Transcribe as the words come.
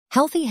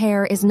Healthy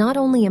hair is not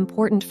only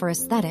important for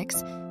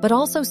aesthetics, but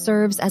also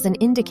serves as an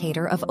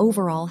indicator of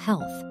overall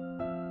health.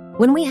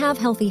 When we have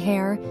healthy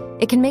hair,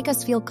 it can make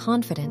us feel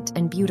confident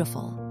and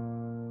beautiful.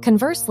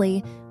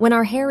 Conversely, when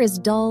our hair is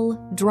dull,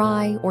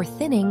 dry, or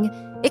thinning,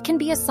 it can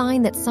be a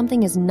sign that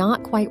something is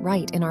not quite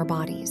right in our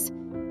bodies.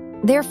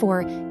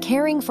 Therefore,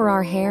 caring for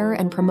our hair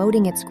and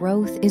promoting its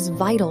growth is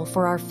vital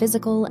for our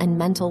physical and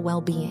mental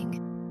well-being.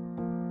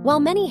 While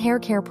many hair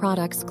care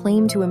products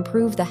claim to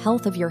improve the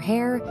health of your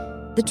hair,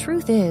 the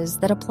truth is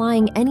that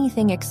applying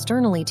anything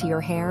externally to your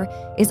hair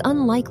is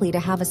unlikely to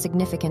have a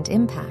significant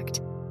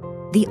impact.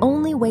 The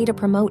only way to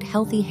promote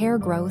healthy hair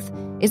growth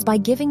is by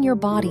giving your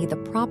body the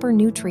proper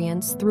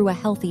nutrients through a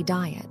healthy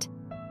diet.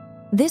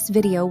 This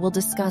video will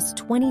discuss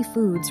 20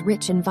 foods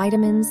rich in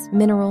vitamins,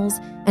 minerals,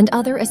 and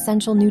other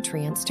essential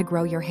nutrients to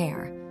grow your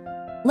hair.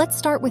 Let's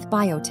start with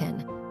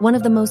biotin, one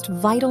of the most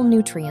vital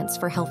nutrients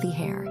for healthy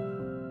hair.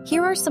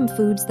 Here are some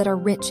foods that are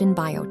rich in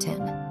biotin.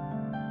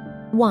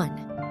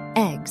 1.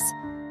 Eggs.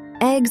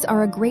 Eggs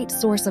are a great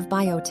source of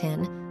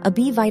biotin, a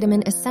B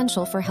vitamin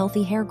essential for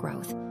healthy hair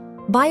growth.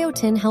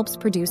 Biotin helps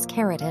produce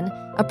keratin,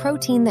 a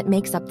protein that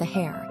makes up the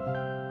hair.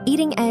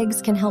 Eating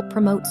eggs can help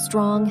promote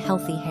strong,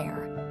 healthy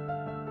hair.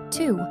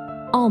 2.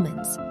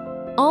 Almonds.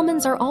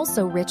 Almonds are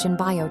also rich in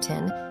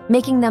biotin,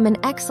 making them an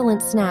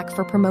excellent snack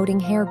for promoting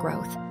hair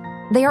growth.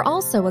 They are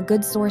also a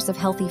good source of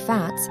healthy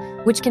fats,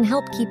 which can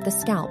help keep the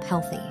scalp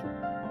healthy.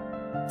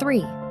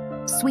 3.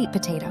 Sweet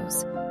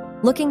potatoes.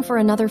 Looking for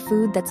another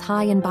food that's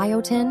high in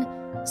biotin?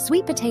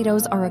 Sweet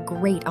potatoes are a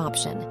great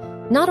option.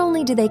 Not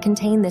only do they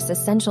contain this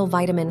essential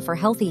vitamin for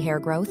healthy hair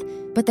growth,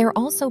 but they're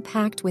also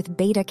packed with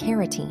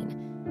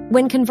beta-carotene.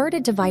 When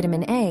converted to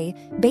vitamin A,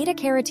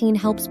 beta-carotene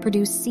helps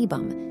produce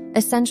sebum,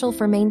 essential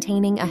for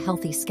maintaining a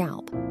healthy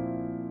scalp.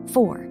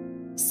 4.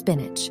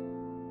 Spinach.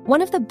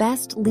 One of the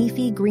best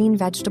leafy green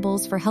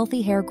vegetables for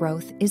healthy hair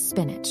growth is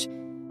spinach.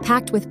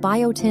 Packed with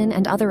biotin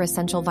and other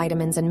essential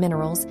vitamins and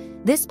minerals,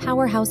 this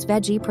powerhouse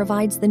veggie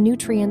provides the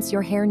nutrients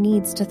your hair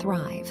needs to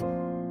thrive.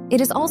 It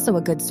is also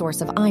a good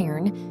source of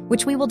iron,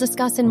 which we will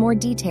discuss in more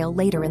detail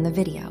later in the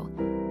video.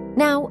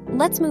 Now,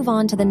 let's move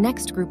on to the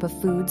next group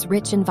of foods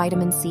rich in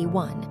vitamin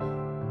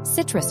C1.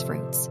 Citrus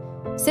fruits.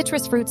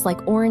 Citrus fruits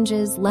like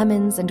oranges,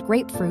 lemons, and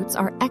grapefruits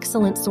are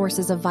excellent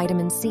sources of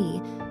vitamin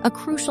C, a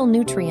crucial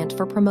nutrient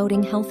for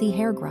promoting healthy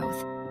hair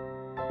growth.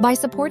 By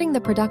supporting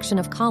the production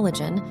of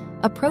collagen,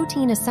 a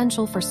protein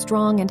essential for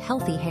strong and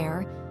healthy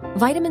hair,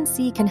 vitamin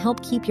C can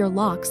help keep your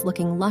locks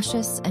looking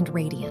luscious and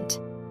radiant.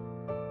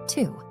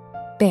 2.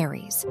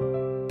 Berries.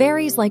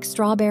 Berries like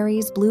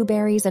strawberries,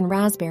 blueberries, and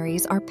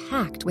raspberries are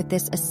packed with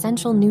this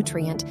essential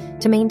nutrient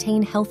to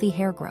maintain healthy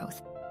hair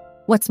growth.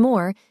 What's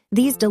more,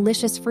 these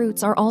delicious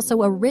fruits are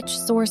also a rich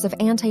source of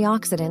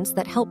antioxidants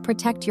that help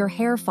protect your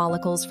hair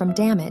follicles from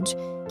damage,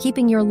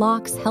 keeping your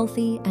locks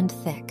healthy and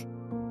thick.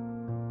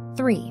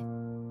 3.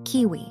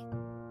 Kiwi.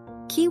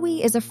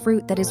 Kiwi is a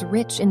fruit that is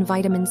rich in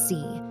vitamin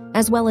C,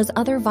 as well as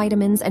other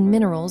vitamins and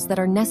minerals that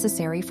are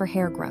necessary for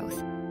hair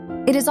growth.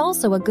 It is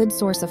also a good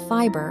source of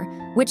fiber,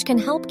 which can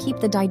help keep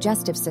the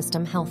digestive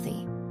system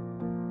healthy.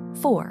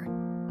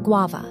 4.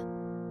 Guava.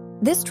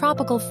 This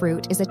tropical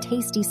fruit is a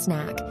tasty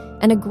snack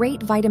and a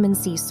great vitamin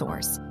C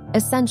source,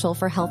 essential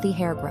for healthy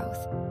hair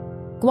growth.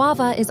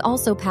 Guava is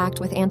also packed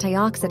with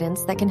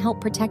antioxidants that can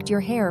help protect your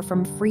hair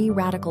from free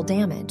radical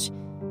damage.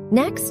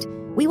 Next,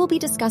 we will be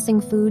discussing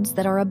foods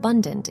that are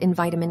abundant in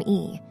vitamin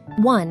E.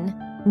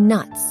 1.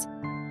 Nuts.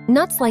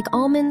 Nuts like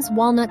almonds,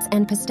 walnuts,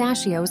 and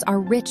pistachios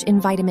are rich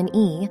in vitamin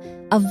E,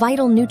 a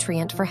vital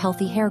nutrient for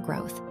healthy hair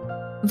growth.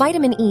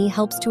 Vitamin E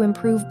helps to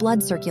improve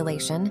blood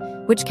circulation,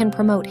 which can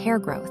promote hair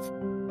growth.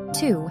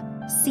 2.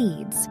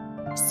 Seeds.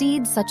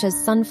 Seeds such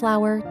as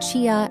sunflower,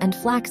 chia, and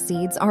flax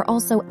seeds are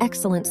also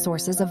excellent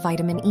sources of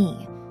vitamin E.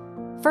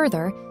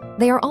 Further,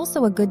 they are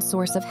also a good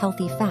source of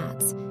healthy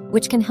fats,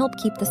 which can help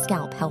keep the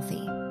scalp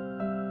healthy.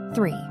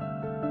 3.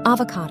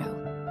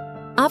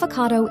 Avocado.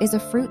 Avocado is a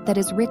fruit that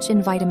is rich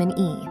in vitamin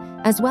E,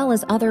 as well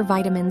as other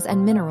vitamins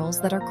and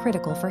minerals that are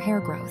critical for hair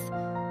growth.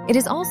 It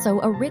is also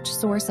a rich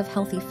source of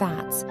healthy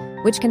fats,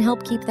 which can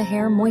help keep the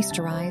hair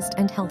moisturized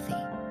and healthy.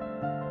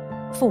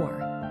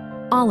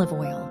 4. Olive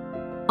oil.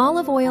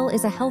 Olive oil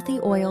is a healthy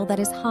oil that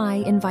is high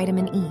in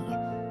vitamin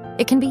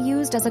E. It can be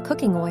used as a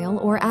cooking oil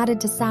or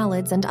added to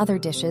salads and other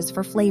dishes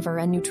for flavor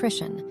and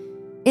nutrition.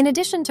 In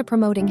addition to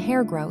promoting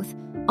hair growth,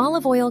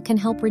 olive oil can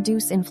help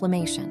reduce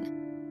inflammation.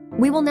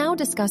 We will now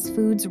discuss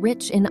foods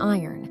rich in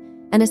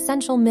iron, an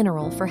essential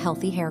mineral for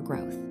healthy hair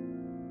growth.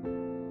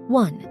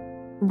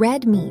 1.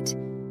 Red meat.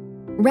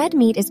 Red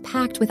meat is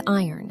packed with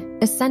iron,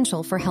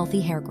 essential for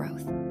healthy hair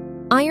growth.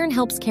 Iron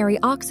helps carry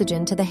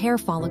oxygen to the hair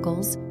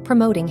follicles,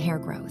 promoting hair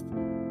growth.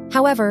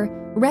 However,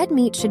 red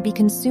meat should be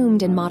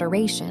consumed in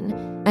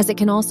moderation, as it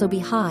can also be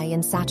high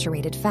in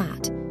saturated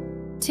fat.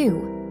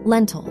 2.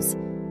 Lentils.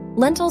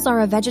 Lentils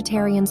are a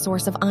vegetarian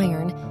source of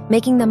iron,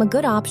 making them a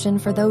good option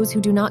for those who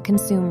do not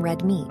consume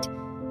red meat.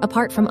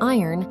 Apart from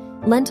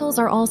iron, lentils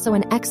are also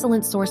an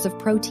excellent source of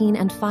protein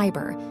and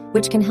fiber,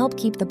 which can help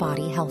keep the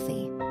body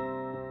healthy.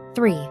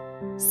 3.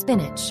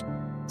 Spinach.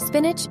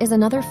 Spinach is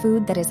another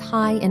food that is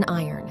high in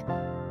iron.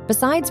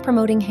 Besides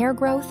promoting hair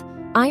growth,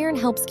 iron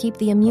helps keep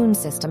the immune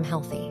system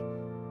healthy.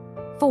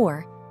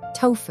 4.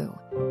 Tofu.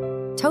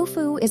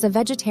 Tofu is a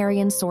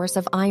vegetarian source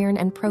of iron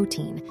and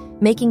protein,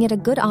 making it a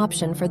good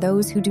option for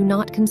those who do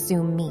not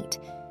consume meat.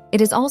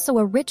 It is also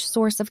a rich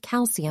source of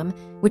calcium,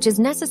 which is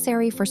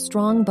necessary for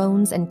strong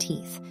bones and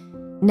teeth.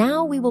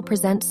 Now we will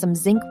present some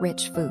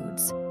zinc-rich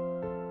foods.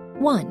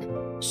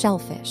 1.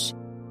 Shellfish.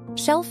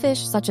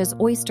 Shellfish such as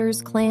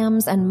oysters,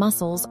 clams, and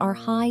mussels are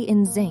high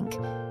in zinc,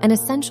 an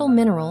essential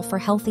mineral for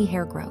healthy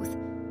hair growth.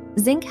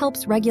 Zinc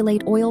helps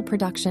regulate oil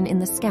production in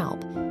the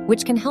scalp,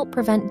 which can help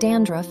prevent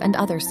dandruff and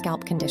other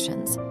scalp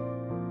conditions.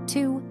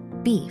 2.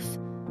 Beef.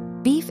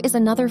 Beef is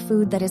another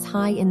food that is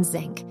high in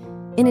zinc.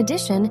 In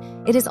addition,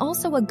 it is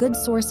also a good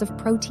source of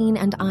protein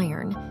and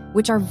iron,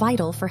 which are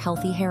vital for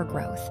healthy hair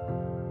growth.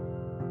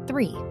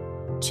 3.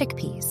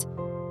 Chickpeas.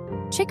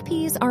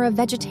 Chickpeas are a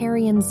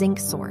vegetarian zinc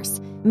source,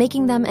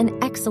 making them an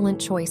excellent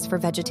choice for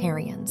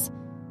vegetarians.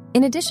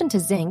 In addition to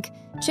zinc,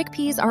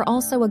 chickpeas are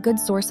also a good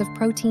source of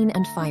protein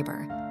and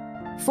fiber.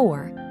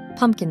 4.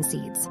 Pumpkin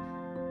seeds.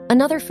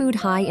 Another food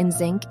high in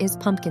zinc is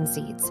pumpkin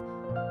seeds.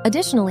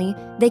 Additionally,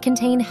 they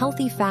contain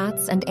healthy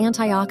fats and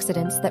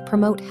antioxidants that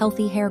promote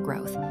healthy hair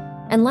growth.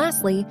 And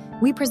lastly,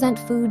 we present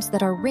foods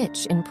that are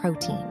rich in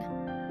protein.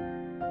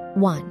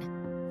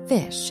 1.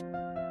 Fish.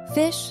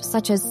 Fish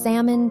such as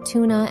salmon,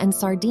 tuna, and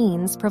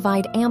sardines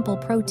provide ample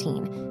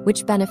protein,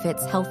 which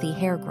benefits healthy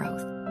hair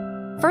growth.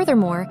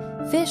 Furthermore,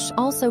 fish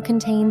also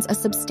contains a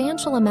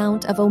substantial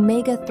amount of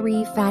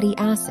omega-3 fatty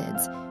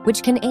acids,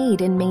 which can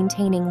aid in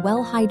maintaining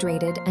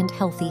well-hydrated and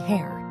healthy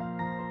hair.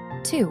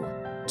 2.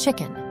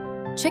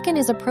 Chicken. Chicken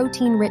is a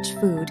protein-rich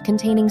food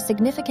containing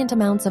significant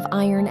amounts of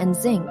iron and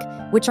zinc,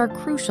 which are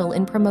crucial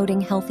in promoting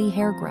healthy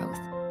hair growth.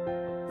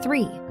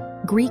 3.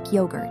 Greek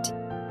yogurt.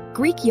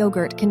 Greek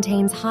yogurt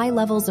contains high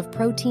levels of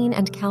protein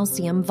and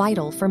calcium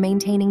vital for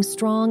maintaining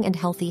strong and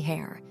healthy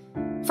hair.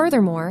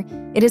 Furthermore,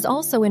 it is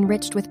also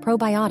enriched with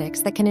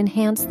probiotics that can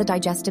enhance the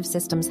digestive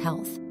system's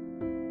health.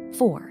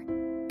 4.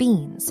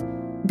 Beans.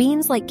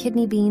 Beans like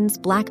kidney beans,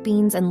 black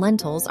beans, and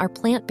lentils are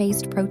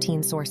plant-based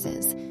protein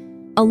sources.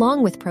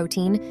 Along with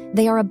protein,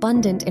 they are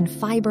abundant in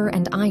fiber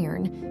and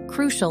iron,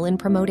 crucial in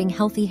promoting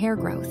healthy hair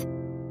growth.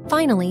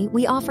 Finally,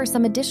 we offer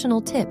some additional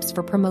tips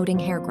for promoting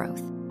hair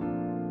growth.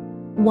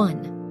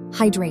 1.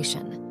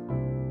 Hydration.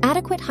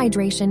 Adequate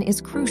hydration is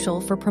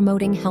crucial for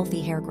promoting healthy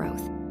hair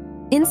growth.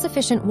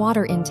 Insufficient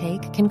water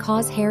intake can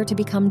cause hair to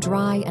become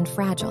dry and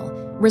fragile,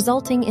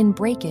 resulting in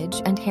breakage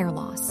and hair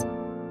loss.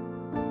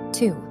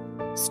 2.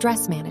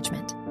 Stress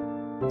management.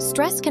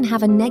 Stress can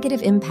have a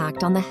negative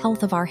impact on the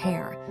health of our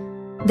hair.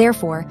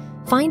 Therefore,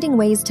 finding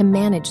ways to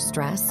manage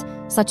stress,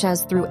 such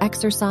as through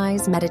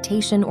exercise,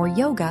 meditation, or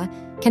yoga,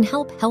 can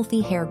help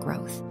healthy hair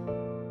growth.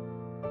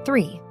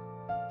 3.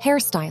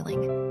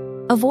 Hairstyling.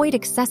 Avoid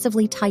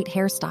excessively tight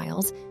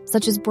hairstyles,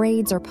 such as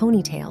braids or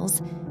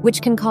ponytails,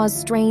 which can cause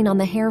strain on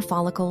the hair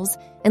follicles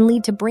and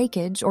lead to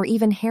breakage or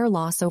even hair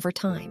loss over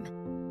time.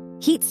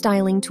 Heat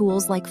styling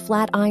tools like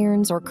flat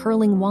irons or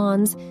curling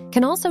wands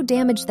can also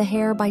damage the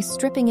hair by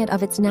stripping it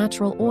of its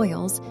natural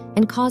oils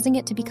and causing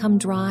it to become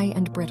dry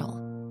and brittle.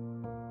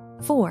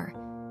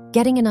 4.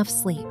 Getting enough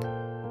sleep.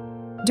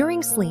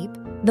 During sleep,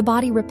 the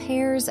body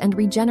repairs and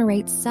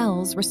regenerates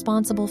cells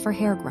responsible for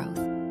hair growth.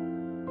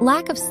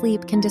 Lack of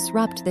sleep can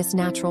disrupt this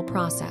natural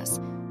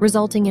process,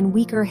 resulting in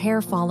weaker hair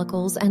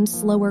follicles and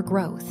slower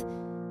growth.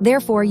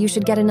 Therefore, you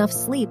should get enough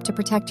sleep to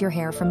protect your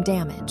hair from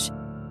damage.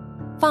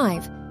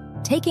 5.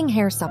 Taking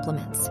hair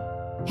supplements.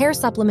 Hair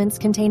supplements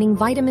containing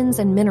vitamins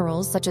and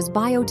minerals such as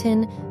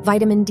biotin,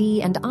 vitamin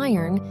D, and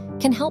iron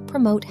can help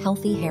promote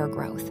healthy hair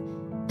growth.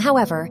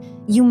 However,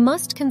 you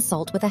must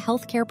consult with a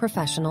healthcare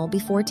professional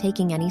before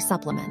taking any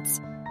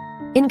supplements.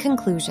 In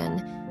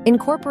conclusion,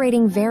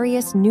 incorporating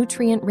various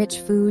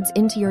nutrient-rich foods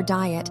into your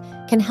diet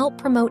can help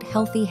promote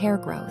healthy hair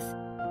growth.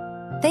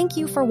 Thank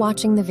you for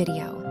watching the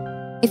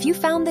video. If you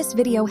found this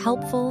video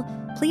helpful,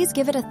 please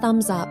give it a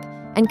thumbs up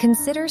and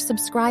consider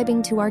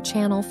subscribing to our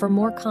channel for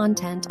more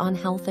content on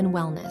health and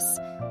wellness.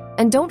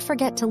 And don't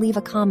forget to leave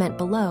a comment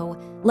below,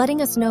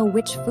 letting us know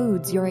which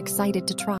foods you're excited to try.